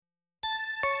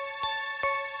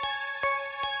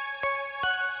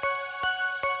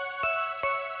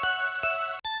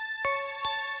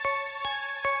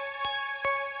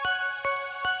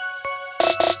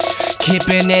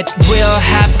Keeping it real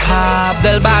hip hop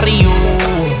del barrio.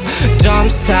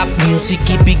 Don't stop music,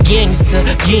 keep it gangsta,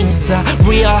 gangsta.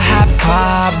 Real hip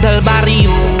hop del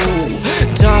barrio.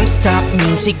 Don't stop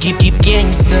music, keep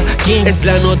gangsta, gangsta. Es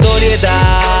la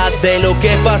notoriedad de lo que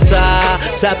pasa.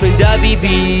 Se aprende a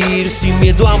vivir sin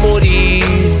miedo a morir.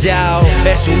 Yao.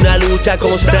 Es una lucha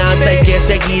constante, hay que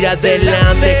seguir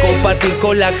adelante, compartir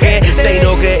con la gente y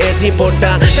no creerse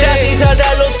importante. Gracias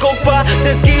a los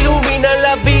compases que iluminan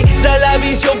la vida, la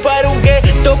visión para un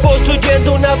gueto,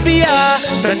 construyendo una vía.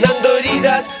 Sanando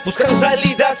heridas, buscando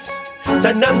salidas.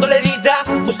 Sanando la herida,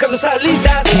 buscando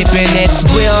salidas. Keeping it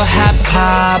real hip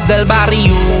hop del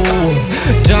barrio.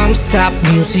 Don't stop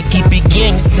music, keep it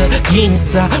gangsta,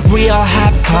 gangsta. Real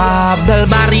hip hop del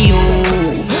barrio.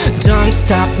 Don't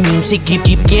stop music,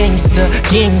 keep gangsta,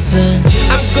 gangsta.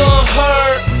 I'm gonna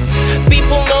hurt.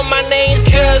 People know my name,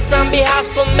 cause I'm be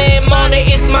hustling,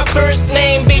 money is my first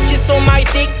name. Bitches on my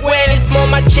dick when it's more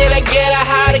my chill, I get a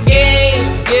hot game.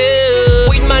 Yeah.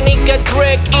 With my nigga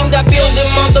DREG in the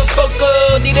building,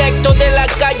 motherfucker. Directo de la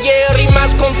calle,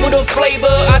 rimas con puro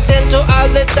flavor, atento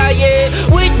al detalle.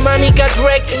 With my nigga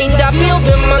DREG in the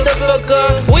building,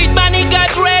 motherfucker. With my nigga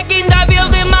DREG in the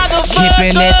building, motherfucker.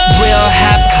 Keeping it real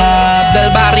hip hop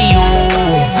del barrio.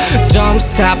 Don't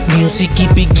stop music,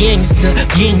 keep it gangsta,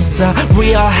 gangsta.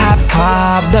 Real hip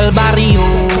hop del barrio.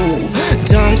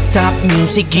 Don't stop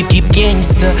music, keep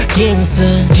gangsta, gangsta,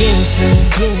 gangsta,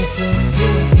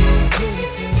 gangsta.